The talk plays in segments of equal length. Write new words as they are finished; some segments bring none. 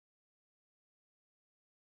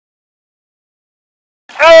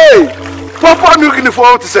Hey, Papa New Guinea for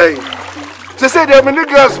what to say. They say they're many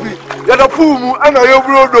girls be. You're the pool and your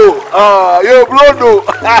brodo. Your brodo.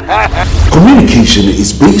 Communication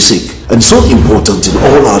is basic and so important in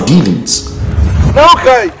all our dealings.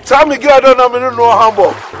 Okay, tell me, girl, I don't know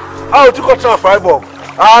Hamburg. How to cut off firebomb?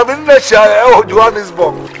 I'm in the chair. Oh,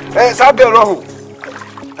 Johannesburg. Something wrong.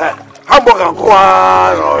 Hamburger.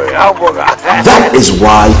 That is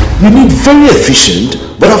why you need very efficient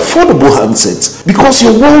but affordable handsets because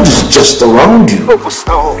your world is just around you.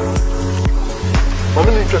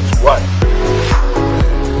 Why?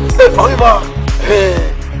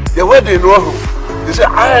 The wedding, they say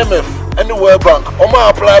IMF and the World Bank. Oma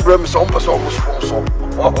apply brem some sponsor. Sponsor.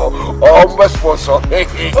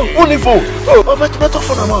 Only phone. Better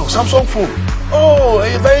phone amount. Samsung phone. Oh,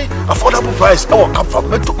 a very affordable price. Oh, come from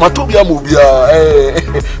Matobia Mobia.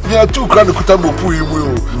 We are 2 grand Kutambo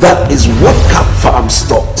Puyu. That is what Cap Farm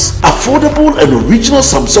stocks. Affordable and original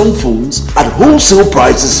Samsung phones at wholesale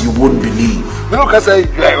prices you wouldn't believe. You know, can say,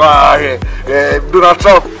 Donald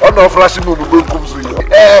Trump, on no flashing moon,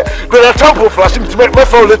 Donald Trump will flash him to make my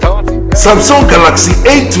phone later. Samsung Galaxy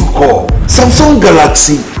A2 Core, Samsung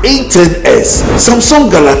Galaxy A10s, Samsung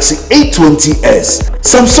Galaxy A20s,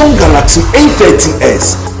 Samsung Galaxy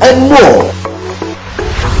A30s, and more.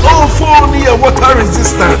 All phone here water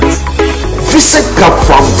resistant. Visit Cap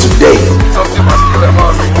Farm today.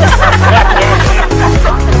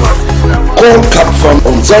 Call Cap Farm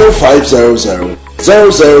on 0500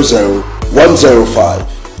 000 105.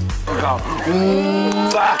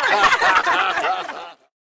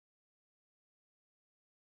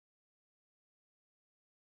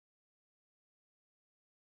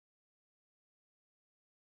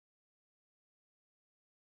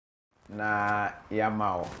 Na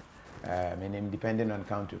yamao, meaning depending on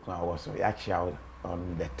country, also actually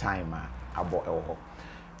on the time I bought a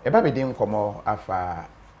eba be dim komo afa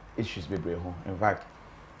issues bebre ho. In fact,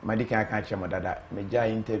 my dikan can check my dada. Me ja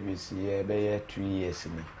interviews here be 2 years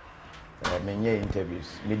ni. Me nye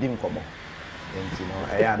interviews. Me dim komo. You know,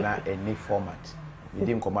 I na any format. Me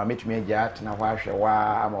dim komo. Me tumi ja na hwahwe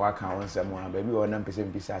wa ama wa kan onsem ha. Baby wona mpese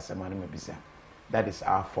mbisa asema na mebisa. That is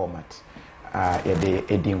our format. Yede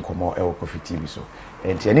edin komo e KOFI TV so.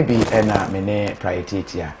 Enti ene bi na me ne Praye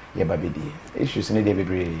Tiatia ye babedi. Issues ne de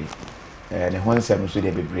bebre. Ne honsem so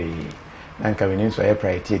de bebre. Nanka we need so e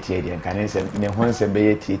Praye Tiatia de nka ne nsem ne honsem be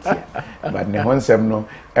ye Tiatia. But ne honsem no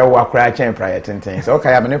e wo akra chen Praye tenten. So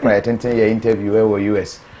okay, am ne Praye tenten ye interview e wo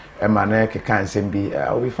US. E ma na keka nsem bi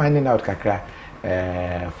we finding out kakra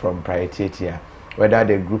from Praye Tiatia whether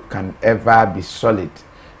the group can ever be solid.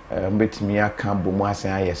 Mbetimi aka bomu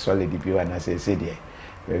asan aye solid bi wa na say there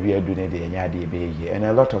we adu ne de nya de be and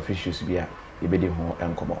a lot of issues bi a ebedi ho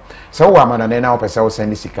enkomo so wa mana na opese wo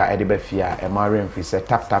send sika e de ba fia e ma remfi say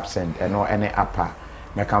tap send e no any appa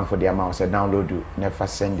me come for the amount say download do never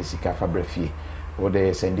send sika fa bra fie wo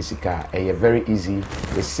de send sika e very easy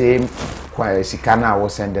the same sika na wo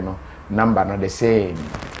send no number no the same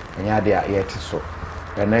nya de yet so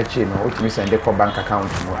and actually no ultimately send the bank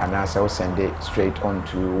account no and also send it straight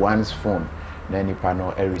onto one's phone then you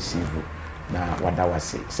panel a receive na wada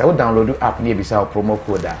wase so download the app near bisa promo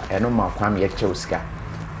code and no ma kwam ye cheuska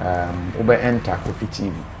ube enter KOFI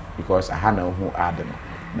TV because I had no who add no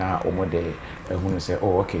na omode who say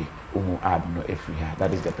oh okay who add no every here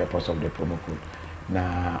that is the purpose of the promo code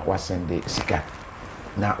na was send the sika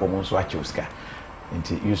na omonso a cheuska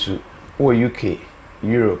nti yusu o UK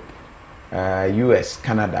Europe US,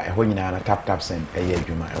 Canada, a whole na tap send a year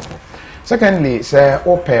juma. Secondly, say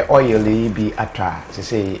ope oil be atra, to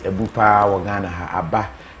say a bupa or Ghana ha aba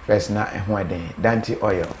first na a wedding, Dante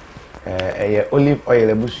oil, a olive oil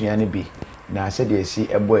a busiani be. Now said they see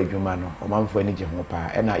a boy jumano, or man for any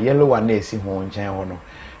hopa, and a yellow one they see home channel,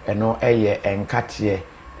 and no a year and cat ye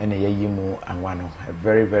and a yimu and one a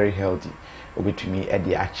very, very healthy. Over to me at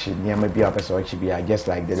the action, near maybe up as be just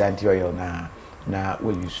like the Dante oil na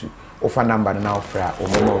we use. Offer number na offer o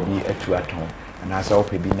mo bi atu aton and as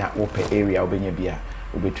ope bi na ope area obenya bia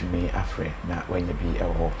obetumi afre na wanya bi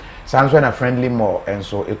eho sounds when a friendly more and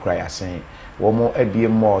so ekra yasen wo mo abie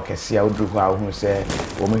more kese a odru ho a hu say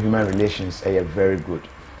wo mo human relations are very good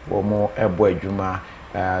wo mo ebo adwuma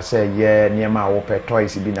say ye niema wo pe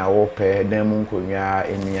toys bi na wo pe na mu nkonwa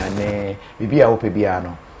eniane bibia wo pe bia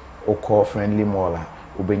no okọ friendly more la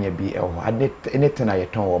obenya bi eho anything na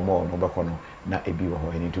yeton wo more no beko no na ebi wo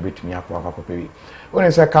ho eni to betumi akwa pewi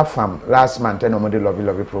when say Cap Farm last month no mo de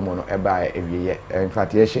lovely promo no eba ewiye in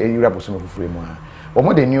fact ye share yura boso mfufure mu ha wo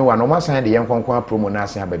mo de new one o ma san de yenkonkon promo na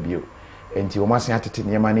asan ababio enti wo ma san atete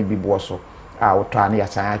niema ne bi bo so a wo to an ya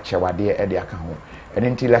san ache wade e de aka ho eni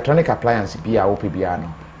nti electronic appliance bi a wo pe bia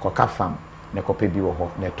no ko Cap Farm ne kope bi wo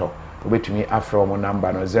ho neto obetumi afro mo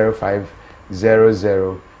number no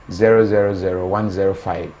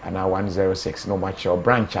 0500000105 ana 106 no match your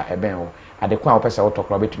branch a eben ho adekwa opesa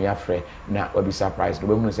wotokro betumi afre na obi surprise do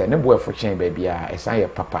be hunu se ne bo efo chen ba bia esan ye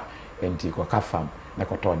papa enti ko ka fam na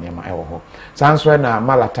koto nyama ewo ho sanso na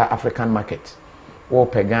Malata African market wo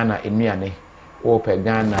pegana enuane wo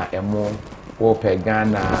pegana emo wo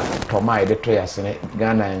pegana toma ede to yasene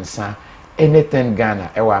Ghana ensa anything Ghana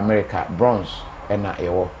ewo America bronze ena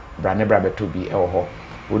ewo brane bra beto bi ewo ho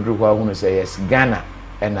wodru ho hunu se yes Ghana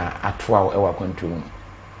ena atoa ewo kwantum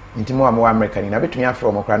ntimo wa America ni na betumi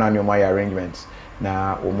afro mo kra na nyomo ya arrangements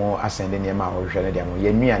na omo asende niema ho hwe ne dia mo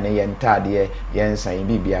ye nuane ye ntade ye nsan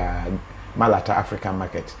bibia Malata African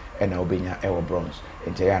market ena obenya ewo bronze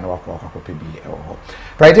enti ya na wakwa kwakope bi ewo ho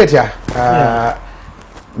right Tiatia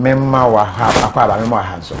memma wa ha akwa ba memma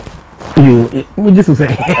ha nso you just say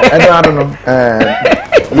I don't know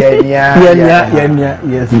yeah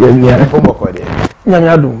yes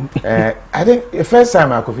I think the first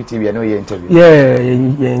time I KOFI TV I know your interview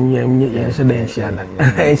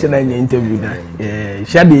should I interview that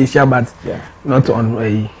share but not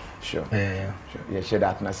on sure yeah share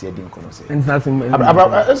that na say didn't come say and nothing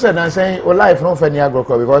I said I say o life no funny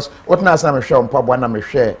agrocro because what na say me share mpa bo na me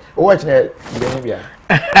share o watch na bia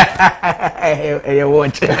you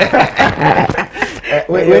watch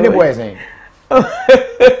we any boy saying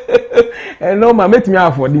no ma met me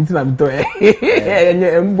afford it na to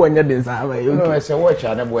mbonye den sa ba you no say watch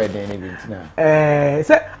na boy den ni bintina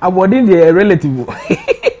say aboarding the relative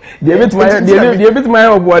they bit my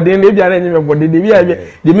aboarding they bia na nyem aboarding they bia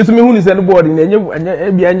they me so me hunu say no boarding enye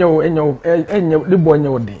bia enye the boy enye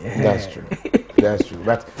wodi that's true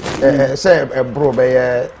but say a bro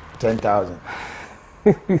by 10,000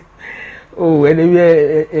 oh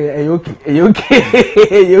anyway okay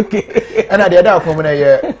and the other come na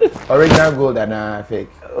original gold and fake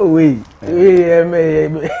oh wait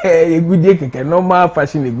a good day normal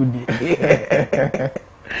fashion a good day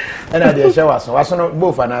and the shower so no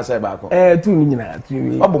both and answer back two ni nyina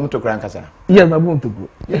two obum to kran kasa yes ma bum to go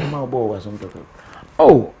yes ma bo was on to go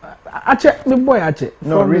oh ache me boy ache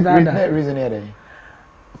no reason here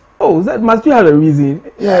oh that must you have a reason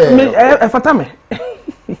yeah fatame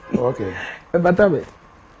okay fatame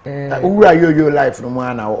ura yo life no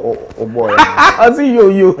mo na o boy I see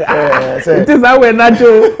yo it is how we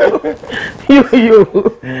natural yo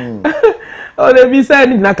oh they be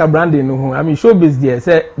said na ka branding no I mean showbiz there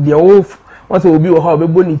say the wolf what obi o ha obi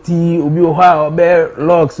bonity obi o ha obi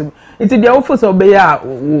locks it the wolf so be ya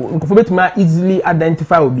nkofo betima easily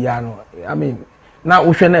identify obi ano I mean na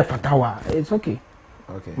wo hwe na fatawa it's okay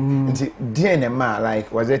nti DNA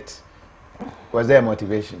like was there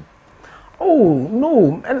motivation? Oh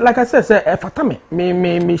no, like I said, fatame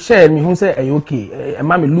me share me who say okay, and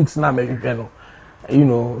mommy looks now me no. You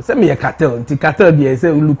know, say me a cartel, nti cartel dey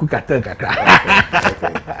say look cartel kakra.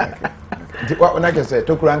 Okay. What I can say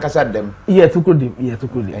to kura nkasa dem. Yeah, to kura dem.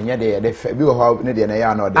 Enya dey bi wo how ne dey na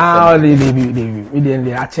ya na dey. Ah,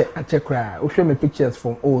 they I check kura. O show me pictures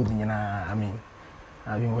from old nyina, I mean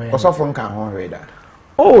where. Also from kan ho read that.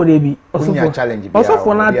 Oh, they be also challenge. Also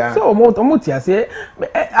for not so omotia say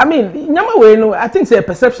I mean nyama we no I think say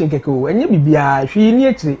perception keko enye bibia hwe ni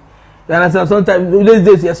akire and sometimes those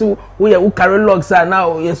days yes we carry logs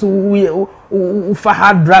now yes we for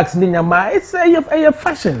hard drugs ni nyama it's a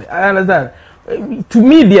fashion I understand to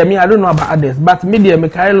me there me I don't know about others but me there me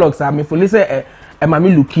carry logs me for say mama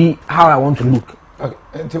looky how I want to look okay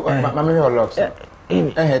mama your logs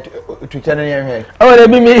to channel here oh they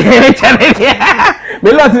be me channel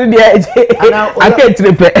me lot ni dia ake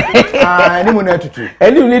tripe any mo na tutu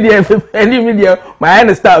any me dia my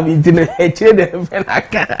hand start be tin e chire dem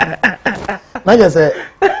aka na just a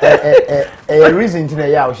reason to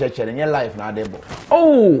ya o share in your life na dey bo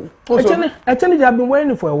oh actually I've been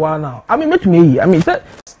wearing it for a while now I mean make me I mean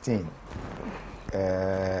 16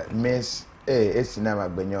 miss cinema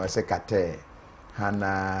gbenyo se kate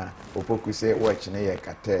hana opoku say watch na ye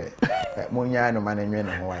kate munya no manenwe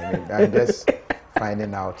no ho I'm just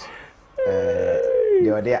finding out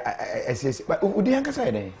the other but udi anka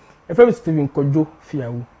say den e from Steven Kojo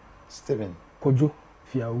Fiawu Steven Kojo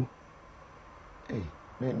Fiawu hey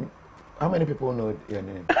how many people know your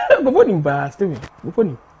name before Steven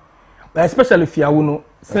before especially Fiawu no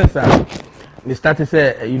since we started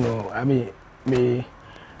say you know I mean me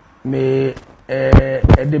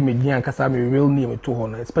the median kasa me real name to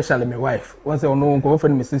her especially my wife once I know go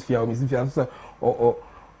friend Mrs. Fiawu so or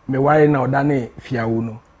me why now dane Fiawu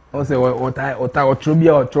no once or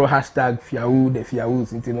trobia or throw hashtag Fiawu the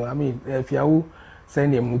Fiawus you know I mean Fiawu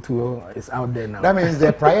send them to is out there now that means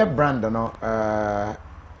the Praye brand no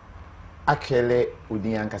actually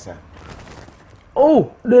Udin Ankasa?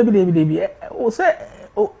 Oh, Debbie. Oh, say,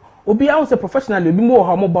 Obi, I was a professional, be more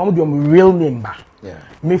how about your real name. Yeah.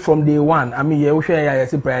 Me from day one. I mean, you share I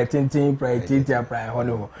say Praye Tintin, Praye Tiatia, Praye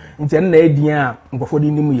Hono. Inten na edian nkofo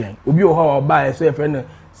di nimu yen. Obi o ha oba so e friend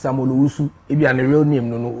Samolo Usu, e bia na real name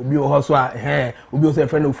no. Obi o ha so a obi o so e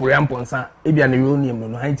friend Oforian Ponsa, e bia na real name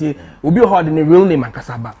no. Hanti obi o ha the real name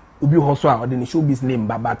akasaba. Obi o ha so a the showbiz name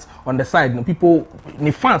but on the side no people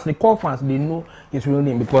the fans, the core fans they know his real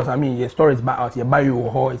name because I mean your story is about out your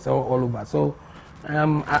bio it's all over. So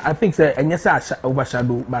I think say and yes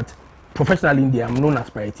overshadow but professionally in India, I'm known as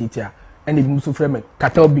Praye Tiatia. And if you frame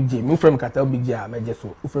Cartel Big J, me frame Cartel Big J, I just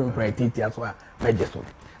so. Frame Praye Tiatia, so I just so.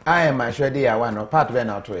 I am sure they are one or part of an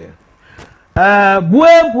outway.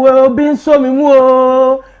 Bue, been so me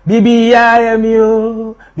mo. Baby, I am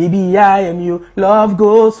you. Love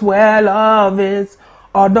goes where love is.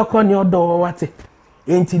 Or knock on your door, what it?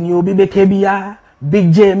 Ain't in you, baby, KBA.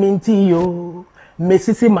 Big J, minty yo.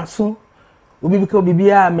 Messy Mason. Ubi because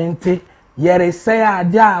BBA, mente. Yere say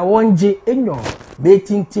adia wonje enyo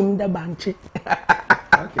betin tim da banche.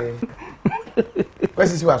 Okay.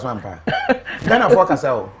 Where's this was one pa? Ghana for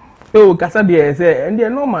kasa o. Oh, kasa dey say and dey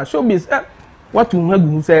normal showbiz. What you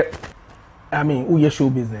have say I mean, who show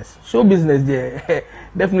business. Show business there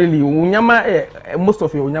definitely unyama most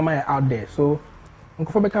of your unyama out there. So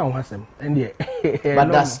nkofo beka won hasem and there.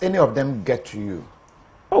 But does any of them get to you?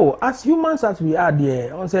 Oh, as humans as we are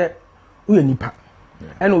there, on say who nipa.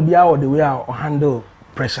 And obi a the way I handle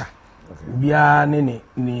pressure. Obi a ne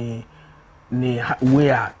way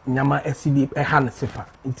a nyama SCD e han sefa.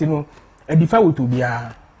 Nti no e differ with obi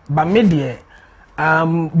a but me there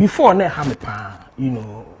before na ha me pa, you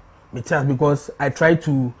know, me tell because I try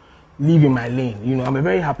to live in my lane. You know, I'm a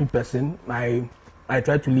very happy person. I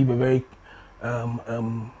try to live a very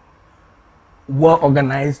well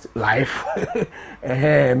organized life.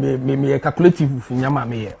 Me calculative nyama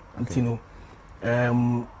me, you know.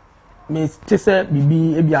 Me say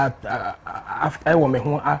bibi e bia I want me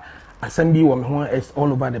ho assembly want me ho is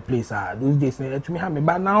all over the place those days to me have me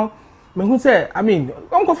but now me who say I mean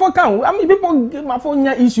uncle for can I mean people get my phone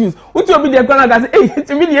issues what you be there gonna say hey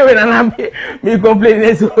to me there na me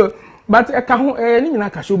complain so but e ka ho ni na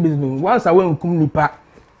ka show business once I went kum nipa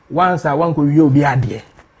once I want go we obi ade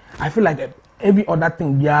I feel like every other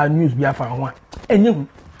thing bia news bia fa ho enye hu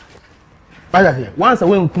once I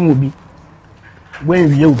went kum obi when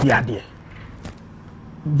we be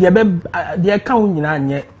there the account nyina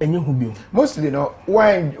anye enye hu bi mostly no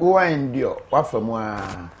wine dio wa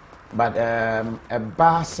famu but a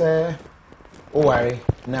bass oware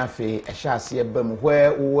na fe a shase e bam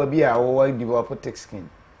where wo bi a wo develop thick skin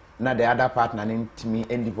na the other partner intimi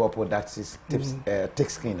and develop that is tips thick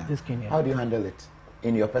skin. How do you handle it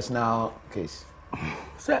in your personal case?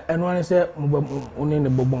 Say and one say only the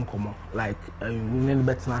bobon komo like we need the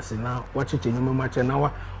better now watch it in match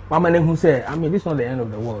now one man who say I mean this is not the end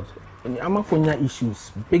of the world I'm for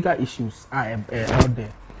issues bigger issues are out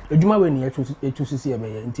there ejuma we ni etu see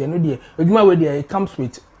ebe ye nti eno de ejuma we there it comes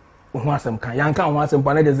with ho asem kan yanka ho asem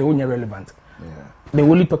pa na dey say when you're relevant they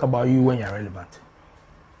only talk about you when you're relevant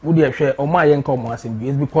wo dey hwe o ma yanka o asem bi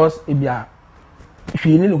is because e bia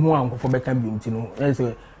hwe ni ho an ko beka bi nti no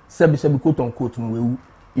say sebi quote on quote no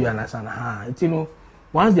you understand you know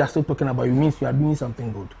once they are still talking about you means you are doing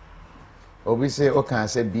something good. Obi say o can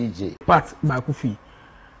say BJ part by KOFI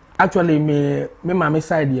actually me mama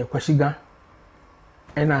side here kwashiga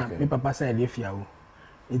ena me papa side here fiawo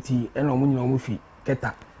enti ena omu nyina omu fi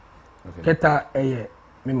keta keta eye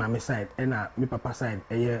me mama side ena me papa side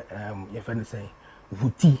eye your friend say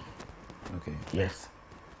vuti yes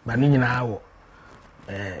but ni nyina awo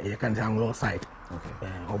you can say on side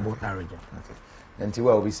or both are region. Until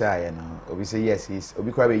what we say, we say yes, he's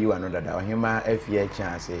we cry you another that him FA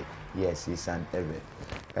chance say yes, he's an ever.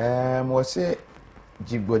 Was say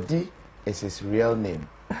Jibodi is his real name.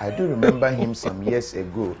 I do remember him some years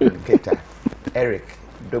ago in Keta, Eric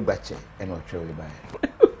Dobache and Ochowe by.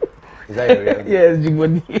 Is that your real name? Yes,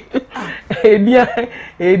 Jibodi.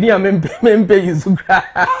 Edia mempe yuzukra.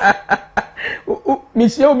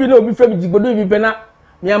 Michelle bi no bi from Jibodi bi pena.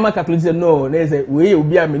 Me ama calculate say no na say we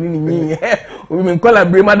obi a meni ni obi me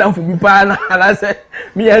collaborate madam for bi pa na ala say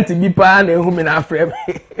me anti bi pa na ehu me na afre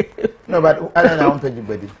no but I don't know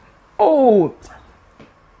Jibodi. Oh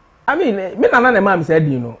I mean me na mama said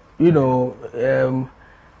you know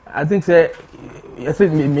I think say you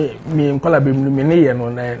said me collaborate me ne ye no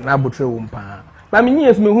na abotre wo mpa na me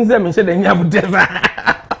nyes me hu say me she da nya abotre sa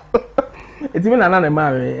eti me na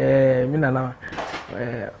mama me na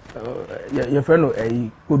your friend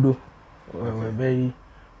Kodo, a very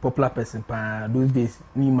popular person. Those days,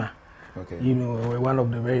 Nima, Okay. You know, one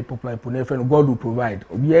of the very popular people. God will provide.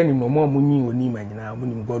 Obi any no more money we need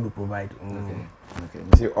man God will provide. Okay. Okay.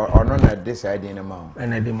 You see, or not at this idea in a mouth.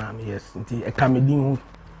 And I demand yes. Until a comedy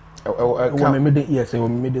yes, a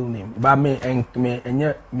middle name. But me and me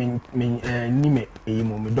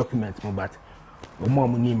name me documents, but more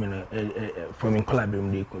money from in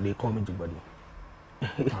Calabrian they call me Jibody.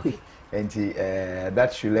 Okay. And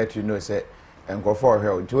that should let you know, say, and go for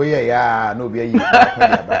her. Yeah, no, be a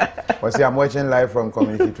I'm watching live from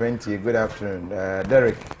Community 20. Good afternoon,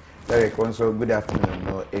 Derek. Derek, also good afternoon,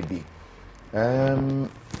 no, AB.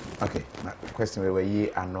 Okay, my question where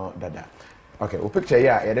ye are no dada. Okay, we picture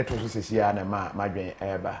yeah, yeah, that was this year and my dream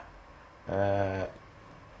ever.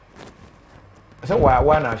 So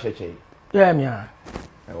why now, Sheche? Yeah, me. I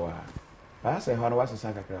say, how was the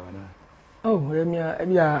Saka? Oh,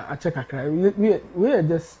 yeah, I check a cry. We are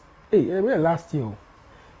just, we are last year.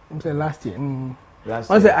 I'm saying last year. Last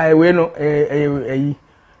year. I say, I went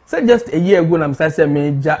so just a year ago, I'm saying, me,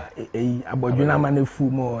 about you know, full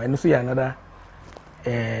more, and so another,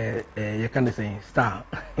 you can say, star.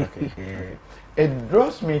 Okay. It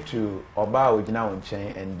draws me to about now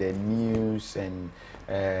chain and the news and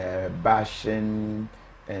bashing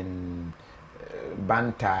and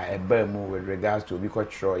banter a bermu with regards to because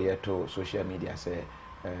Troye to social media say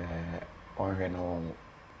on her own.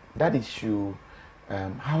 That issue,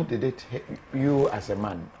 how did it hit you as a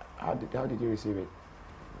man? How did you receive it?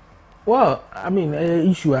 Well, I mean,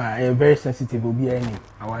 issue are very sensitive. Will be any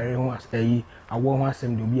our one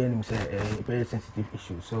sem will be any very sensitive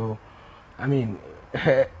issue. So, I mean,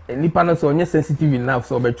 nipa no so sensitive enough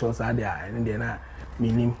so be choose are there and then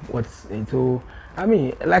meaning what's into. I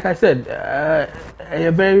mean, like I said, a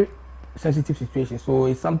very sensitive situation. So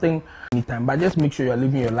it's something anytime, but just make sure you're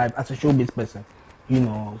living your life as a showbiz person, you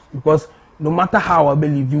know, because no matter how I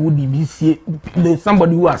believe you would be there's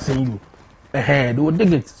somebody who has seen you, they will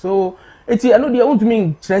dig it. So it's I know they want to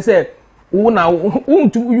mean I said, oh now,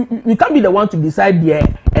 you can't be the one to decide there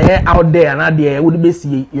out there and out there would be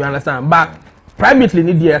see you understand, but privately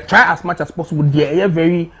need there try as much as possible there.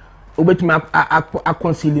 Very I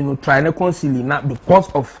concealing or try to conceal not because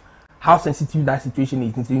of how sensitive that situation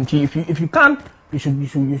is. If you can't, you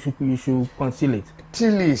should conceal it.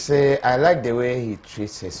 Tilly say I like the way he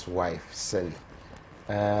treats his wife, Sally.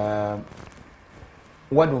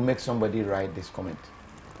 What will make somebody write this comment?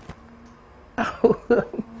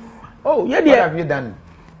 Oh yeah, what have you done?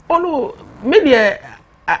 Oh no, maybe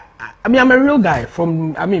I mean I'm a real guy.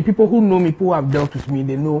 People who know me, people who have dealt with me,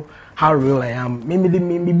 they know how real I am.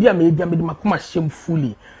 Maybe I'm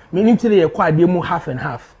shamefully. Meaning today, quite half and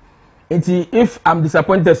half. And if I'm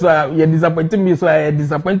disappointed, so you're disappointing me, so a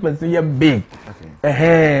disappointment so you're big.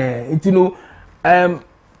 Okay. And you know,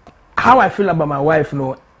 how I feel about my wife, you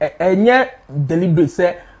know, and yet deliberate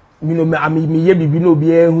say, you know, I mean, me no be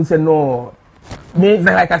who say no. Me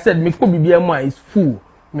like I said, me could be is full.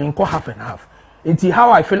 Me go half and half. And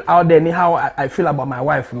how I feel out there, and how I feel about my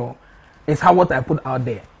wife, you know, is how what I put out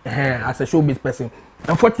there. As a showbiz person,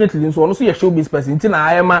 unfortunately, so also a showbiz person. Until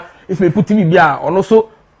I am, if me put TV beer, and also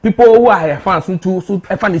people who are fans so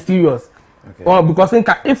fan is serious. Okay. Or because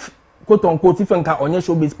if quote unquote if on your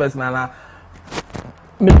showbiz person and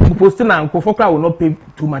me posting and Kofokra will not pay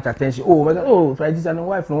too much attention. Oh, Praye and the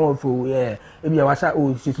wife no for yeah. Maybe I watch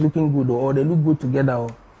oh she's looking good or they look good together or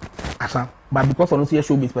but because I don't see a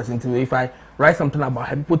showbiz person, if I write something about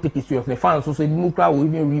her, people take it seriously. Fans also the crowd will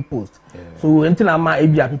even repost. Yeah. So until I'm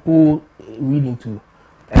people reading to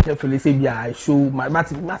actually say I show my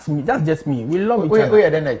that's me, that's just me. We love each other.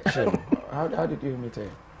 Then how did you meet her?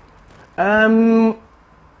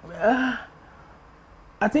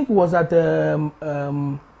 I think it was at the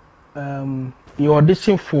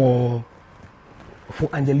audition for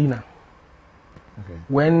Angelina. Okay.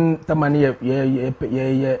 When Tamani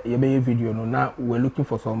video, now we're looking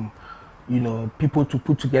for some, you know, people to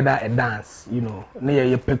put together a dance, you know,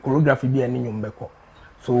 choreography be any.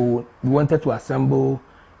 So we wanted to assemble,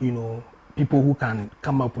 you know, people who can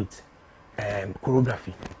come up with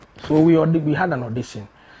choreography. So we had an audition,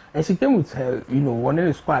 and she came with her, you know, one of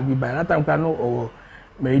the squad. We by that time can know or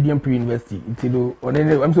Meridian Pre-University.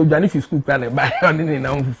 I'm so done if you school plan by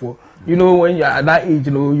before. You know, when you're at that age,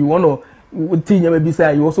 you know, you want to. Maybe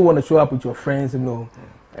say you also want to show up with your friends, you know,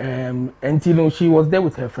 and you know she was there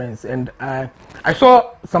with her friends, and I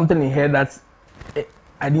saw something in her that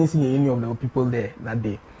I didn't see any of the people there that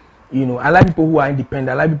day. You know, I like people who are independent.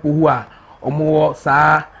 I like people who are more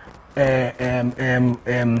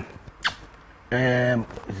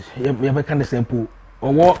you kind of simple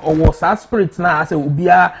or what spirit now. I say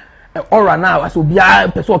ubia aura now as obi a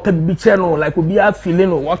person can be channel like obi a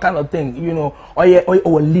feeling or what kind of thing, you know,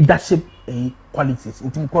 or leadership qualities.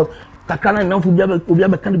 Because kakana enough obi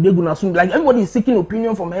a can be good soon. Like everybody is seeking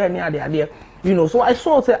opinion from her near the idea, you know. So I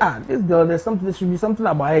saw say this girl, there should be something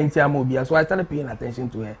about her in Tiamobi. So I started paying attention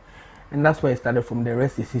to her, and that's where I started from. The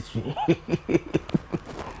rest is history.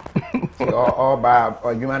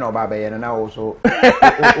 or human or baba and now also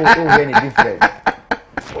any different.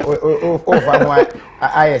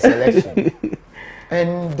 I selection.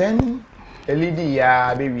 And then a lady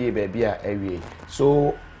baby.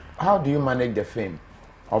 So how do you manage the fame?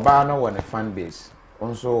 Obano on a fan base,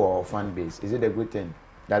 also or fan base. Is it a good thing?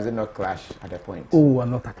 Does it not clash at a point? Oh,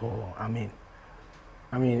 not at all. I mean,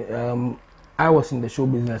 I was in the show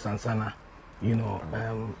business and Sana, you know,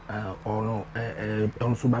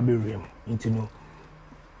 on Subabirium, into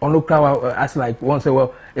on look as like once a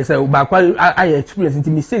well, it's a back I experienced into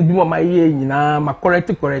mistake be my year, you know, my correct,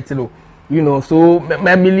 you know, so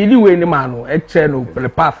my lady way in the man, a channel, the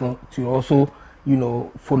path to also, you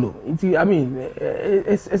know, follow. I mean,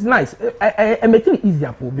 it's nice. I make it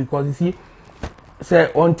easier because you see,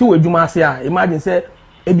 say until you must say, imagine say,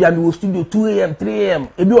 maybe I will studio 2 a.m., 3 a.m.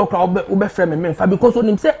 Maybe I'll call friend and men because when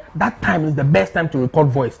him say that time is the best time to record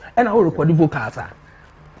voice, and I will record the vocals.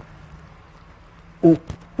 Oh.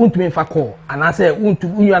 Want to me for call and I say want to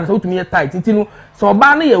me a tight. So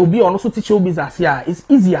Barney will be on also teach business here. It's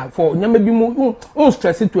easier for maybe more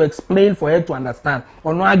stressing to explain for her to understand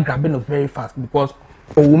or not grabbing it very fast because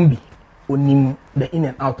won't be on the in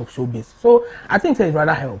and out of showbiz. So I think it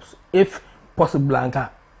rather helps if possible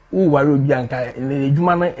Blanca worry Bianca in the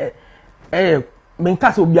Jumana main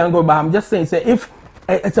castle Bianco, but I'm just saying say if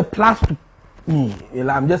it's a plus to me,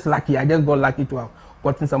 I'm just lucky. I just got lucky to have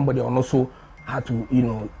gotten somebody and also had to, you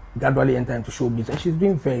know, gradually enter into showbiz, and she's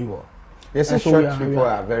doing very well. Yes, so short people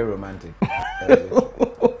are very romantic.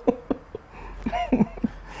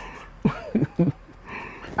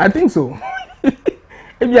 I think so.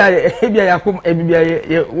 Maybe I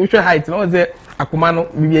wish I height. No, the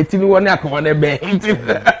Akumano, maybe a tin one Akumano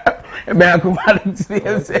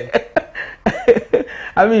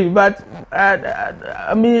I mean, but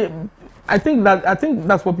I mean, I think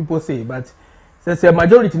that's what people say, but. Since a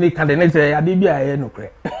majority need candidates, I did be a no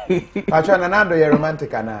credit. I try Nana, you're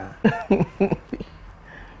romantic, Anna.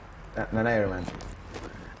 Nana, romantic.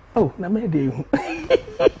 Oh, na me de hu.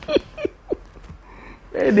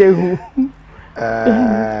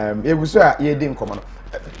 You was you didn't come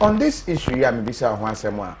on this issue. Yeah, maybe say one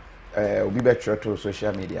semua. We'll be better to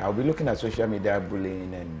social media. I'll be looking at social media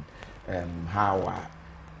bullying and how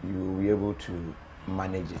you will be able to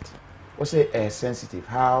manage it. What's it sensitive?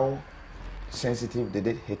 How sensitive did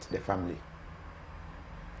it hit the family?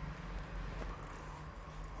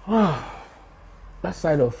 That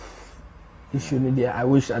side of issue media, I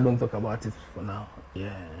wish I don't talk about it for now.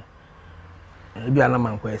 Yeah. Maybe I'm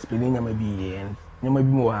not explaining maybe and maybe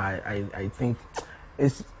more I think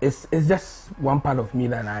it's just one part of me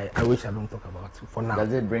that I wish I don't talk about for now.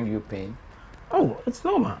 Does it bring you pain? Oh, it's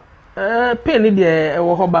normal. Pain in the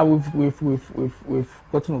we've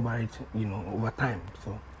gotten over it, you know, over time.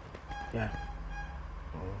 So yeah.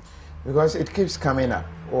 Because it keeps coming up.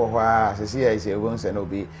 Oh, wow.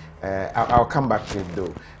 I'll come back to it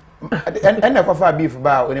though. And the coffee beef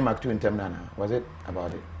about only Mac 2 in Temnana. Was it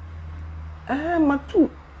about it? Mac 2.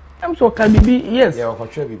 I'm sure KBB, yes. Yeah,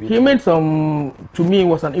 for sure, he made some, to me,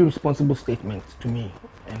 was an irresponsible statement to me.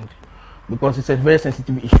 And because it's a very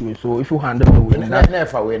sensitive issue. So if you handle the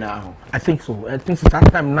way now. I think so. I think it's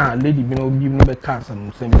that time now, lady, you know, give me cars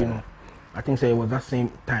and same, you know. I think so it was that same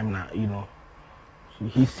time now, you know.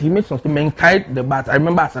 He made some statement, but I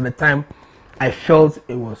remember at the time I felt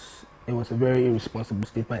it was a very irresponsible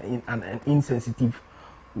statement and an insensitive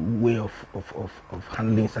way of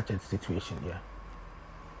handling such a situation.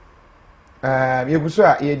 Yeah.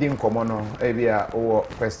 You didn't come on maybe a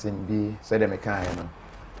question be said me kind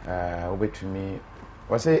over to me.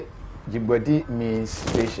 Was it Jibodi means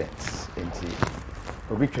patience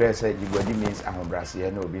Obi say Jibodi means ahobrasi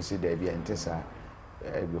and obi say there be antesa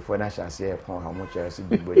before I shall say upon how much I see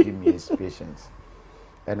Jibodi means patience.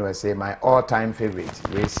 And we say my all-time favorite,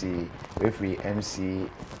 we see referee MC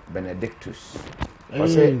Benedictus. We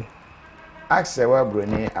say ask the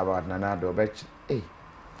Bruni about Nanado, but hey,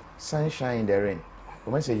 sunshine in the rain.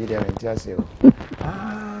 We say you there in Tiatia.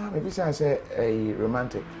 Maybe I say a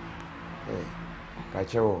romantic.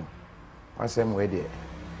 Pacho, what's some way there?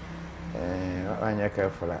 I'm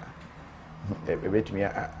careful. A bit me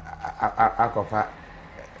a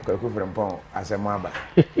coffee from Pong as a mamba.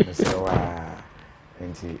 So,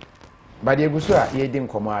 but you go, ye didn't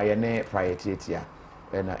come out, ye ne Praye Tiatia,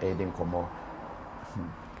 and I didn't come out.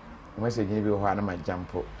 message ni bi ho na ma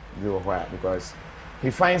jump bi ho because he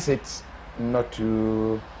finds it not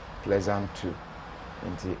too pleasant to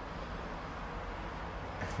nti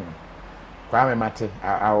Kwame Mate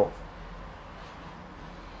I'll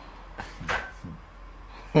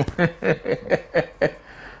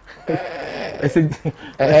I said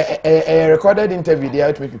a recorded interview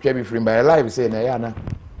there to make you be free by live say na ya na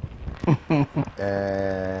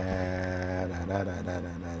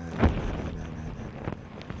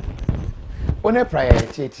One Praye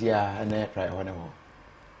Tiatia and Praye one.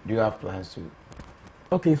 Do you have plans to?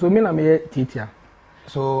 Okay, so me na me Tiatia.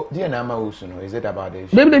 So dear Nama also know, is it about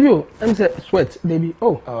this? Baby, I'm say sweat, baby.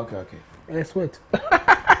 Oh, okay. Yeah, sweat.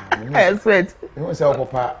 I sweat. You want say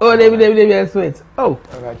papa? Oh, baby, I sweat. Oh.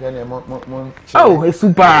 Oh, it's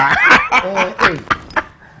super.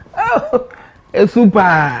 Oh, it's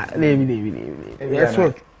super. Baby. Yes,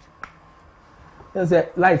 sweat. There's a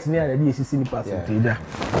light near the DCC person.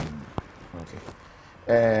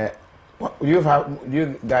 Okay. Do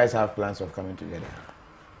you guys have plans of coming together?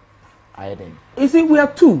 I think. You see, we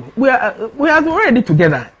are two. We are already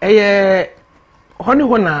together.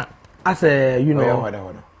 Honey, as a you know.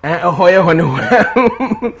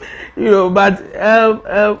 You know, but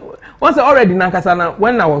once already Nakasana,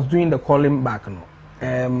 when I was doing the calling back,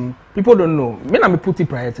 people don't know. Me and me put it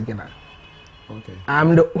Praye together. Okay.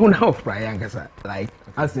 I'm the owner of Praye, Ankasa. Like,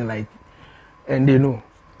 as in like, and they know,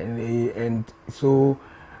 and so,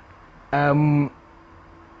 when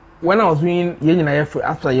I was doing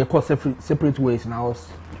after I called separate ways, and I was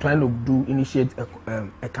trying to initiate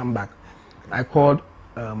a comeback, I called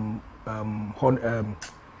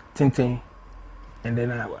Tintin, and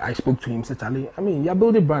then I spoke to him. Said, "Charlie, I mean, you're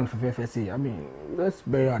building brand for FFSA. I mean, let's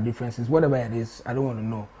bury our differences. Whatever it is, I don't want to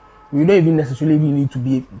know. We don't even necessarily need to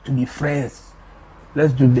be friends.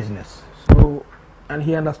 Let's do business." So, and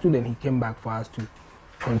he understood, and he came back for us to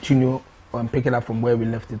continue and pick it up from where we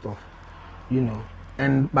left it off, you know.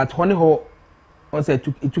 But Honeyho, once it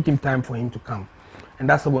took him time for him to come. And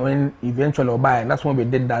that's when eventually, and that's when we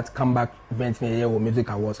did that comeback event in the year with Music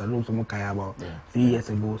Awards. I don't know some Kaya about 3 years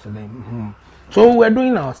ago. So then, so we're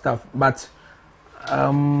doing our stuff, but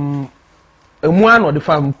one or the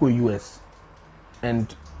farm go US,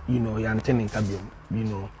 and you know, you're attending Kabium, you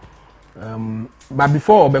know. But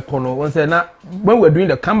before Obekono, when we're doing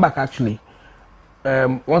the comeback, actually,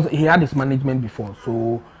 once he had his management before,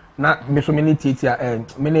 so not so many Tiatia,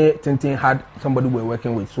 many Tintin had somebody we were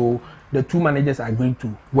working with, so. The two managers agreed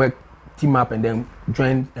to team up and then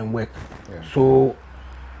join and work. Yeah. So,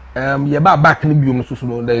 back in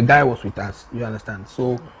the the guy was with us. You understand?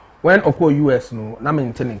 So, when Oko US I'm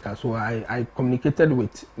in Teninka, so I communicated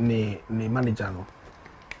with the manager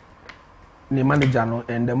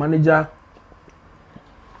and the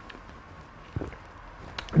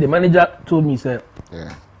manager told me, say,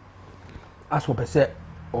 as for per se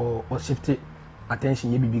or shifted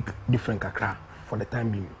attention, you be different kakra for the time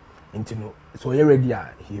being. So he already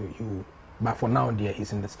but for now there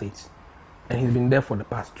he's in the States, and he's been there for the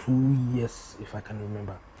past 2 years, if I can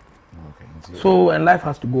remember. Okay. So and life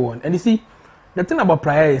has to go on. And you see, the thing about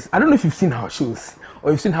Praye is, I don't know if you've seen our shows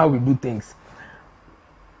or you've seen how we do things.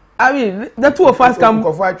 I mean, the two of us come.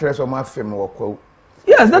 Yes,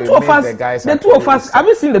 the two of us. The two of us. Have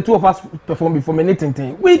you seen the two of us perform before?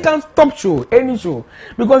 Anything. We can stop show, any show,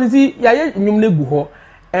 because you see,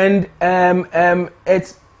 and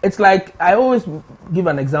it's like I always give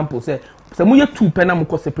an example. Say, we have 2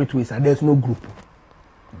 penna separate ways, and there's no group.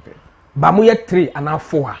 Okay. But we have 3 and now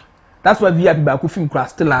 4. That's why VIP back film crowd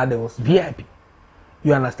still there was VIP.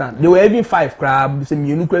 You understand? There were even 5 crowd. Say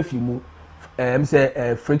you look if you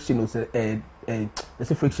say friction or say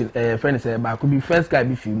friction. Friend say back could be first guy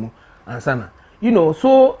be film and sana. You know,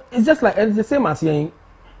 so it's just like it's the same as saying,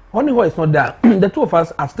 Honeyho is not there. The two of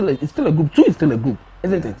us are still it's still a group. 2 is still a group.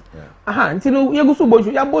 Isn't it? Yeah. Until you go so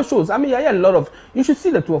both shows. I mean, I hear a lot of. You should see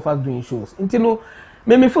the two of us doing shows. Until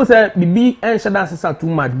me feel say BB and Shadan too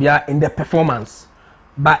much in the performance.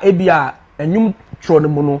 But ABR and you throw the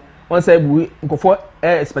mono. Once we go for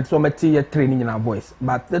spectrometry training in our voice.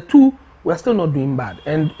 But the two we are still not doing bad,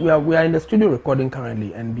 and we are in the studio recording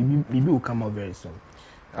currently, and BB will come out very soon.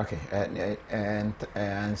 Okay, and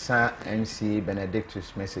Sir MC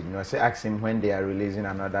Benedictus message. You know, say ask him when they are releasing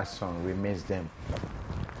another song. We miss them.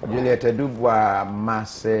 Juliet Dubois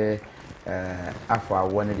Masse After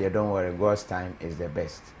one day, don't worry, God's time is the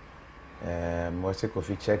best. What's it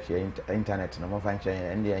KOFI check your internet? No more function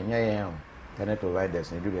and the internet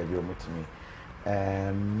providers. And do a video to me.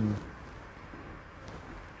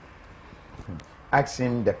 Ask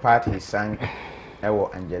him the part he sang.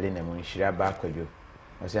 Ewo Angelina Munshira back with you.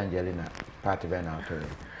 Was Angelina part of an author?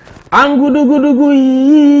 Angudugudugu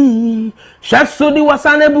yi. Shaso di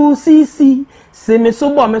wasanebu sisi. Se me so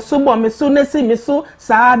bo me so ne se me so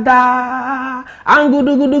sada.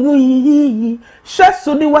 Angudugudugu yi.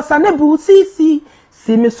 Shaso di wasanebu sisi.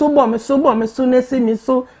 Se me so bo me so ne se me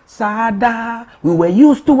so sada. We were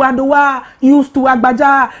used to Adowa, used to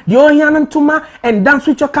Agbaja, the Oyan Tuma, and dance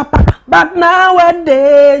with your kappa. But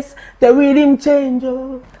nowadays, the rhythm change.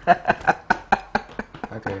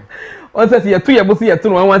 Okay. Once I see a 2 year, see a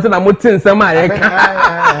 2 once and I'm putting some.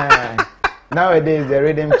 Nowadays, the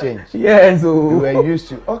rhythm change. Yes, so we were used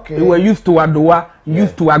to. Okay. We were used to Adowa,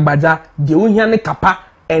 used to Agbaja, the Oyan kappa,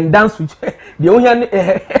 and dance with the Oyan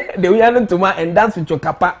Tuma, and dance with your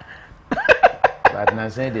kappa.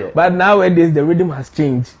 But nowadays the rhythm has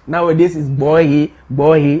changed. Nowadays is boy.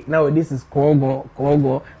 Nowadays is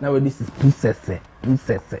Kongo. Nowadays is pusese.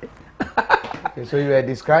 Okay, so you were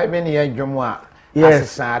describing here Jomwa.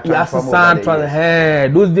 Yes. Hey,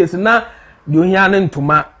 those days now you hear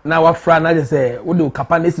ntoma now our friend na just say we do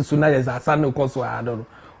kapane so na just asan no course I don't know.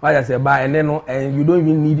 Why I say buy and then and you don't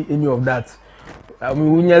even need any of that. I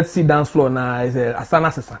mean we need see dance floor now is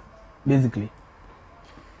asana basically.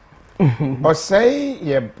 Or say,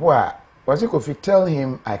 yeah, boy, was it if you tell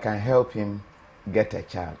him I can help him get a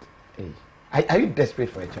child? Hey. Are you desperate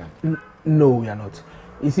for a child? No, we are not.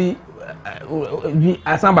 You see,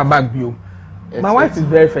 as I'm back view, my wife is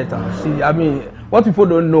very fertile. I mean, what people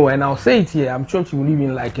don't know, and I'll say it here, I'm sure she will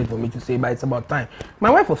even like it for me to say, but it's about time. My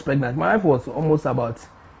wife was pregnant. My wife was almost about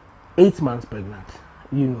 8 months pregnant,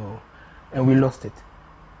 and we lost it.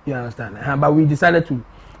 You understand? But we decided to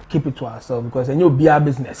keep it to ourselves because I know be our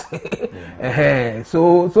business.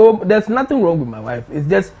 So there's nothing wrong with my wife. It's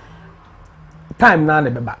just time now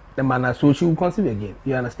the man, so she will conceive again.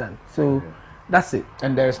 You understand? So that's it.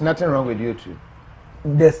 And there's nothing wrong with you too.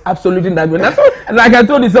 There's absolutely nothing. That's what, like I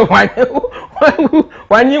told you, so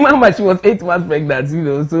when you mama she was 8 months pregnant,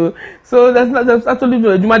 so that's absolutely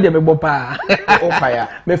no. You might be bopa. Oh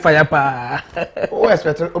fire. Me fire pa. Oh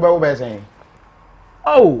expect over saying.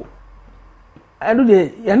 Oh. I do the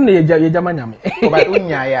Yamanyami. But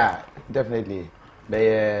unya, definitely.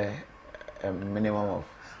 The minimum of.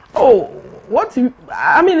 Oh, what?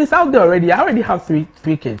 I mean, it's out there already. I already have three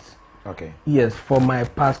kids. Okay. Yes, for my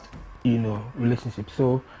past, relationship.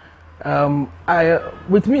 So, I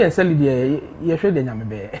with me and Sally, you sure the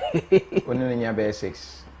Yambe. Only be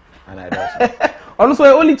 6, and I don't. Also,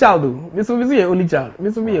 an only child, though. This will be an only child.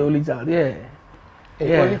 This will be an only child. Yeah.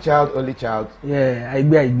 Yeah. Only child. Yeah, I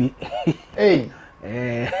be. Hey.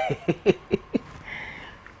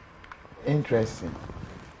 Interesting.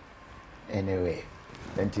 Anyway,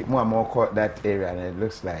 then more caught that area, and it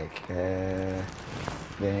looks like.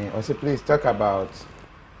 Then also, please talk about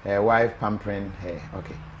her wife pampering her.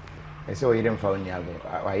 Okay. I say, you didn't find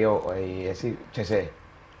I see, say,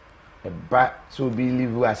 but to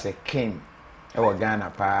believe you as a king, or Ghana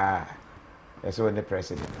pa. That's what the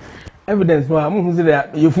president. Evidence, no, I'm who's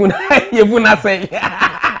that you funa say.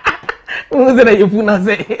 Who's that you funa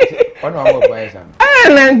say? Oh, no, I'm going to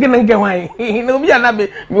and then why? No, me and me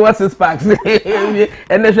was 6 packs, and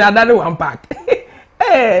then she had done 1 pack.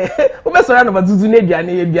 Hey, who was around about Zunidia,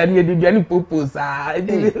 purpose.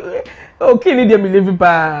 Okay, need me live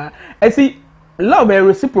pa. I see love a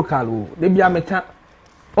reciprocal. They be a meta.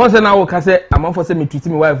 Once an hour, can say, I'm for me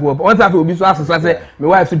treating my wife. Once I will be so as I say, my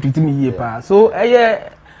wife should treat me here pa. So,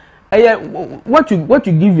 what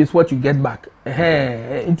you give is what you get back.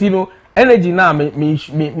 Energy now me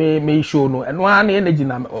show no, and one energy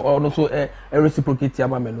now also a reciprocate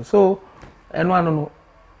amameno. So, and one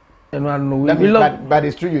no, we love. But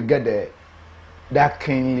it's true you get that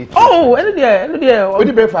kingly. Oh, and there. What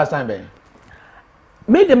the breakfast time ben?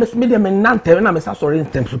 Made them in Nante when I'm sorry in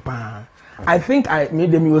temple. I think I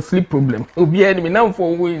made them your sleep problem. You'll be enemy now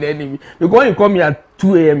for winning enemy. Because when you come here at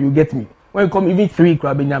 2 a.m. you get me. When you come even 3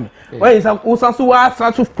 crab in yami. When you say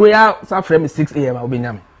start to prayer, start from 6 a.m. I'll be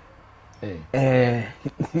yami.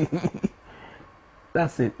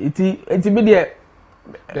 That's it. It's be there.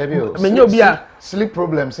 I mean, you'll be a sleep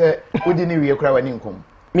problem. Say, we didn't even cry when you come.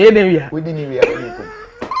 Me didn't we didn't even when you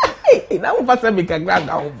come. Now we pass a big grand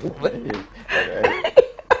down.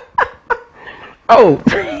 Oh,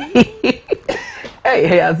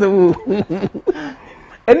 hey, so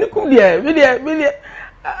and you come there, really.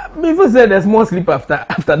 Before said there's more sleep after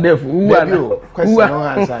death. Who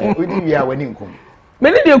answer? We didn't hear when you come.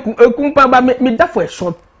 Many they kumpa, but me that for a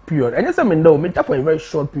short period. And yes, I mean, no, me that for a very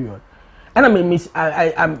short period. And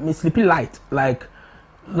I'm sleepy light, like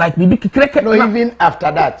maybe no, even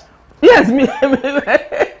after that. Yes, me.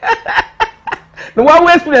 No one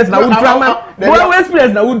experience now with drama. No one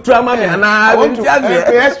experience now with drama. I want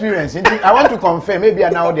to experience. I want to confirm. Maybe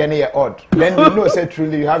now they're near odd. Then you know, say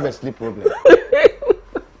truly, you have a sleep problem.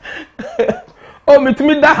 Oh, me to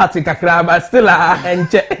me that hat kakra, but still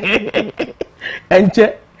enche.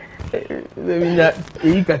 Maybe that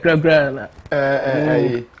kakra na.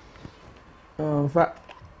 Fa.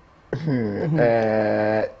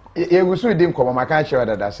 You go so dim come. I can't share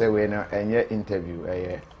that I say we no enye interview.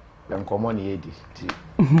 Dem komo na yedi ti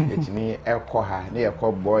etini ekọ ha na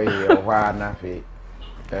ekọ boy ehwa na fe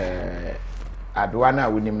adwa na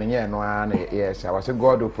wonim nye no na yes I was say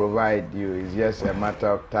God will provide you. It's just a matter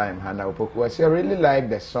of time. Hana Opoku was I really like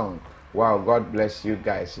the song. Wow, God bless you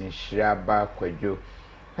guys in Shiraba Kwejo.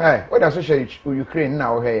 Hey, what does social Ukraine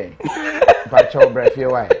now hey? Pacho brefie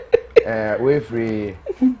why? We free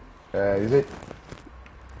is it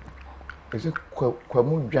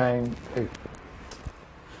Kwamudjan?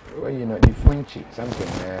 Well, you know, the Frenchy,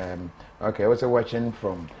 something. Okay, I was watching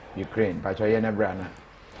from Ukraine, but I am a brana.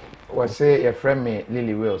 Was say a friend me,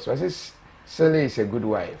 Lily Wills. Was this Sally is a good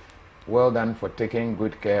wife. Well done for taking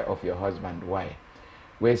good care of your husband. Why?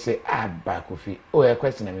 We say, back of it. Oh, a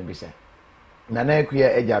question I maybe say. Nana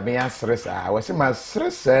Kuya Ejabian Sresa. I was in my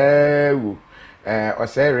Sresa. Or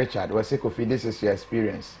say Richard, was say Kofi, this is your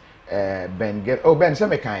experience. Ben get Ben,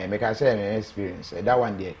 some kind, make I say my experience. That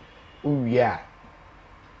one day. Oh, yeah.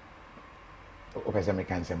 Opese me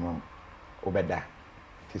kan semo obeda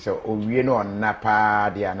ti so owie no na pa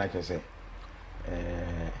dia na che se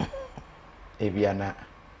ebiana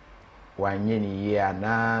wanye ni ye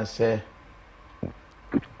ana se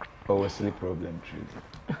o sleep problem truly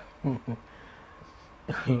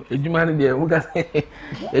ejuma ni de wo ka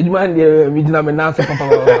ejuma ni de mi jina me na so papa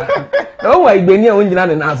no wa igbeni e won jina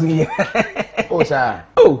ne na so ye o sa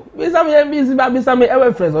oh be some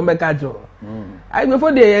ever friends on be ka jo I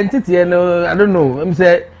before the entity, no, I don't know. I'm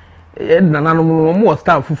say, no more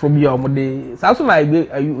staff from your day. So like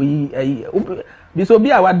this will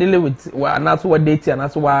be our dealing with, and that's what date, and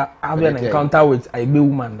that's why I have an encounter with a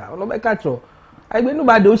woman now. No, make catch I be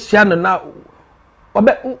nobody who Shannon now.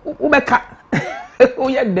 Ubeka, oh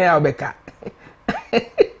yeah, there Ubeka.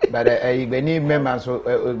 But they need members.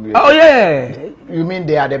 Oh yeah. You mean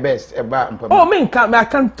they are the best? Oh, I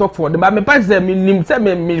can't talk for them. But my parents say me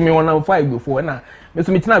 105 before now. Me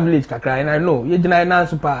so me tina village kakra and I know. You deny na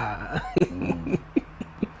super.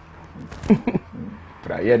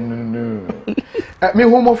 Praye no. Me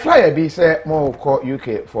homo flyer be say more call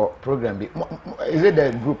UK for program be. Is it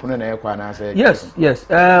the group no na ekwa na say? Yes.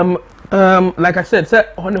 Like I said, say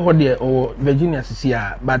honey or Virginia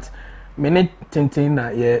CCR, but many tintin na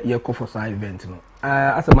ye call for side event no.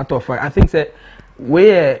 As a matter of fact, I think say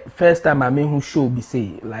we first time I mean who show be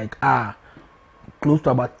say like close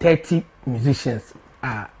to about 30 musicians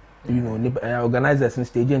you know organizers in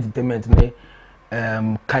stage entertainment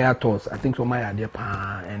kaya tours. I think so my idea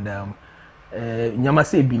and nyama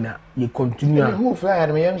say bina you continue who fly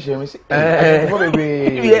me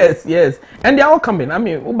yes and they are all coming. I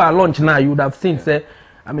mean about launch now you would have seen say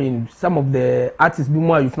I mean some of the artists be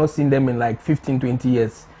more you've not seen them in like 15-20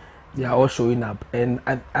 years. They are all showing up, and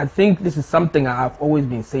I think this is something I've always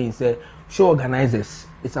been saying. Say, show organizers,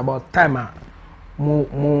 it's about time mo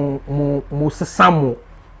sesamo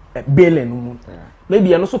bailing.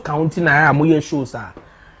 Maybe I'm also counting mo shows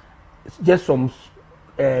just some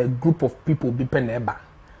group of people be peneba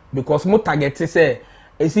because mo target say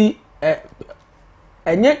you see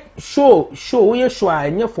and show we show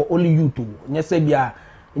and for only youth you say be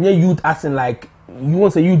youth as in like you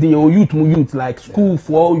want to say youth like school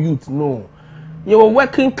for all youth. No, you're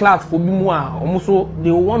working class for me more almost so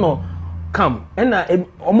they want to come and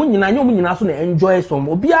nyina so na enjoy some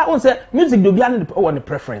obia won say music do obia on the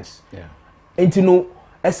preference and you know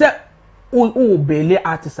except bele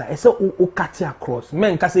artist except cut across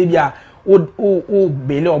men ka say bia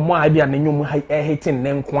bele omo a bia na nyum hitting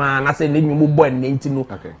ne nkwa na say ne nyum boy ne ntino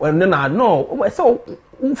no so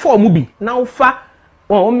form bi now fa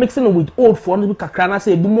mixing it with old for kakra na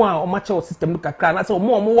say bimu a omache system kakra na say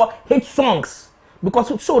more hit songs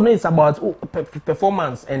because show is about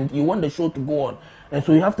performance and you want the show to go on and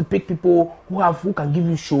so you have to pick people who can give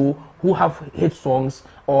you show who have hit songs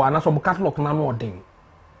or another catalog na no thing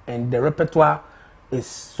and the repertoire is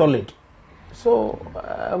solid. So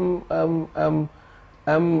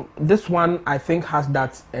this one I think has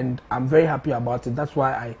that and I'm very happy about it. That's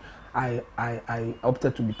why I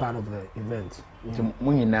opted to be part of the event. So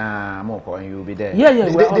Munina Moko and you'll be there. Yeah,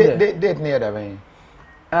 we're all there. Date near the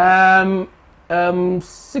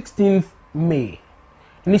 16th May.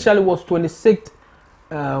 Initially was 26th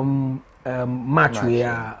March we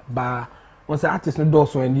are but once artists no do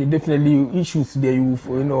so, and you definitely issues there, you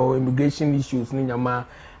know, immigration issues,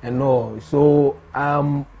 and all. So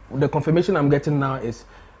the confirmation I'm getting now is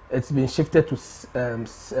it's been shifted to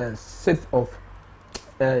 6th of.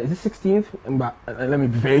 Is it 16th? But let me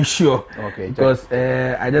be very sure. Okay. Because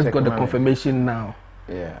I just got the confirmation now.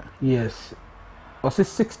 Yeah. Yes. Was it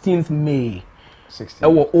 16th May? 16th.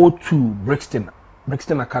 Our O2 Brixton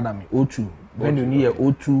Academy. O2. When you near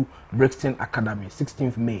O2 Brixton Academy.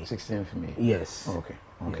 16th May. 16th May. Yes. Okay.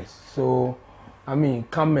 Yes. So, I mean,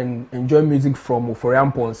 come and enjoy music from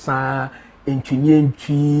Oforiampo San,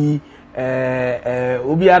 Enchinyentwi,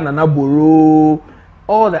 Obia Nanaboro.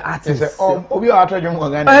 All the artists. Yes. What was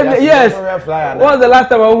the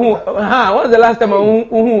last time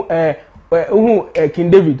King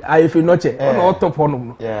David? I if not on top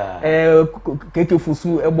on. Yeah. Keke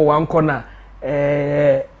Fusu ebo one corner.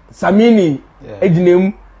 Samini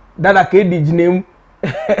ejinem Dada Kedi jinem.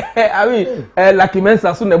 I mean, Lucky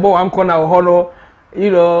Mensa soon ebo one corner hono.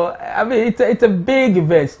 You know, I mean, it's a big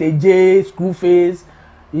event. Stage J, school phase.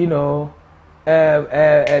 You know.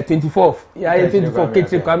 24th. Yeah, 24th.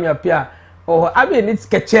 Kitchen come up here. Oh, I mean, it's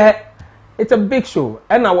a big show.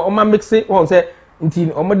 And now, I'm mixing. One say,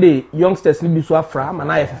 until the youngsters need to be so from,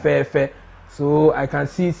 and I fair. So I can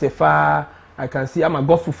see Sefa. I can see I'm a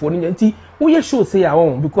gospel for Ninti. Who you show say I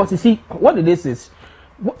own because you see what it is.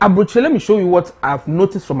 Abroche, let me show you what I've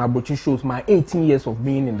noticed from Abroche shows. My 18 years of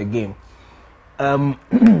being in the game.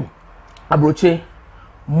 Abroche,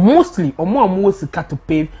 mostly or more cut to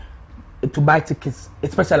pay. To buy tickets,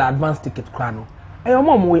 especially advanced ticket crano. And your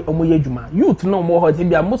mom youth no more be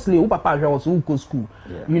mostly who papa was who go school.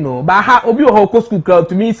 You know, but how obi who school crowd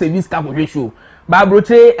to me say this type of show. But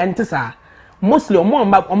Broche and Tessa mostly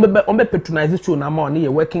on patronize show na more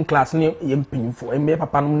near working class near yemping for and me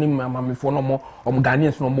papa no mammy for no more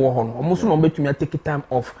Ghanaians no more honor. Almost no bet to me take time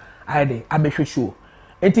off Ide Abesho show.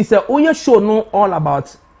 It is a your show no all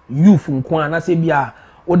about youth from Kwan, I say bia.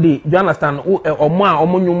 O de, do you understand?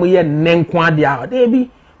 Omo ye nenkwa dia. They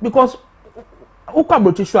be because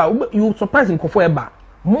Broche show you surprising for eba.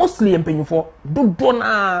 Mostly empenyu for do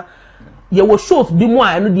na ye was shows be more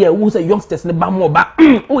and there who say youngsters ne ba more ba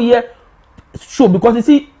oh yeah show because you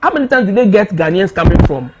see how many times do they get Ghanaians coming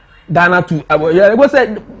from Ghana to go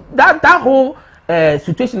say that whole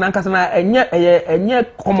situation ankasa na enye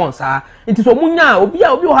common sa it is omunya obi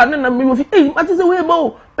o ha na me fi eh ati say we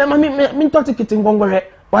bo me talk ticket ngongore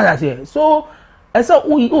what I say so esa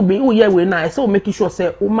obi ye we na esa make sure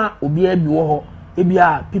say uma obi e bi wo ho e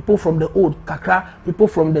bia people from the old kakra people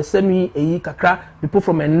from the semi kakra people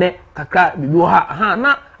from enne kakra bi wo ha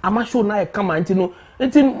na ama show na e kama ntino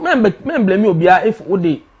member me obi if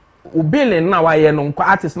odi obele na wa ye no nko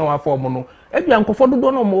artist na wa form no e bia nkofo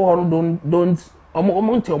dodo no mo ho no don't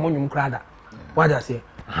nti nyum krada what I say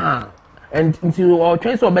and until our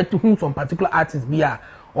chance of bet to some particular artists be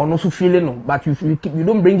or no so feeling no but you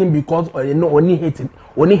don't bring him because only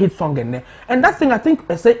hate song and that thing I think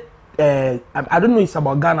I say I don't know it's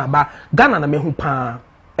about Ghana but Ghana na me hu pa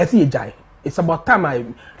it's about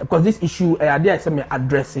time because this issue I dare say me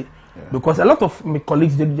address it because a lot of my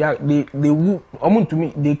colleagues they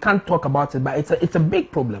can't talk about it but it's a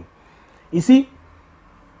big problem you see.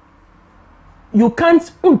 You can't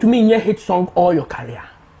to me your hit song all your career.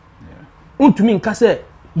 To me, Kase,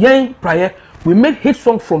 Yang Praye, we make hit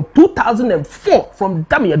song from 2004. From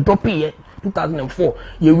damn you drop here, 2004.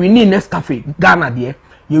 You we need Nescafe Ghana there.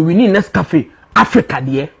 You we need Nescafe Africa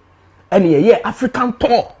there. And yeah, African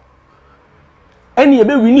tour. And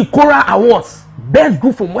yeah, we need Kora Awards, best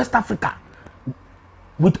group from West Africa.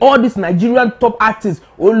 With all these Nigerian top artists,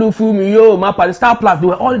 Olufumi, Mapa, Star Plus, they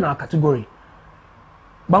were all in our category.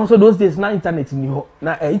 But also those days, na internet in you,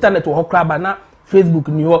 na internet was crab, na Facebook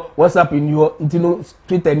in you, WhatsApp in you,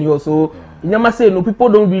 Twitter in you. So, you never say no. People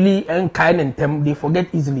don't really kind and them. They forget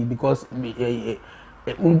easily because to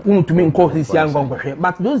me call this young guy.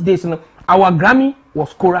 But those days, our Grammy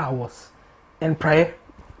was Kora Awards, and Praye,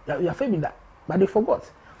 you're feeling that, but they forgot.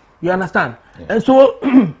 You understand? Yeah. And so,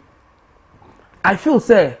 I feel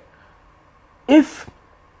say, if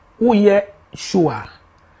we are sure,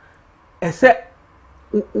 except.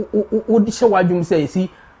 What say?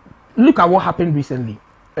 See, look at what happened recently.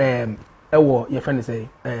 Your friend say,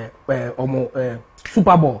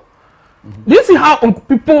 Super Bowl. Do you see how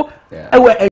people were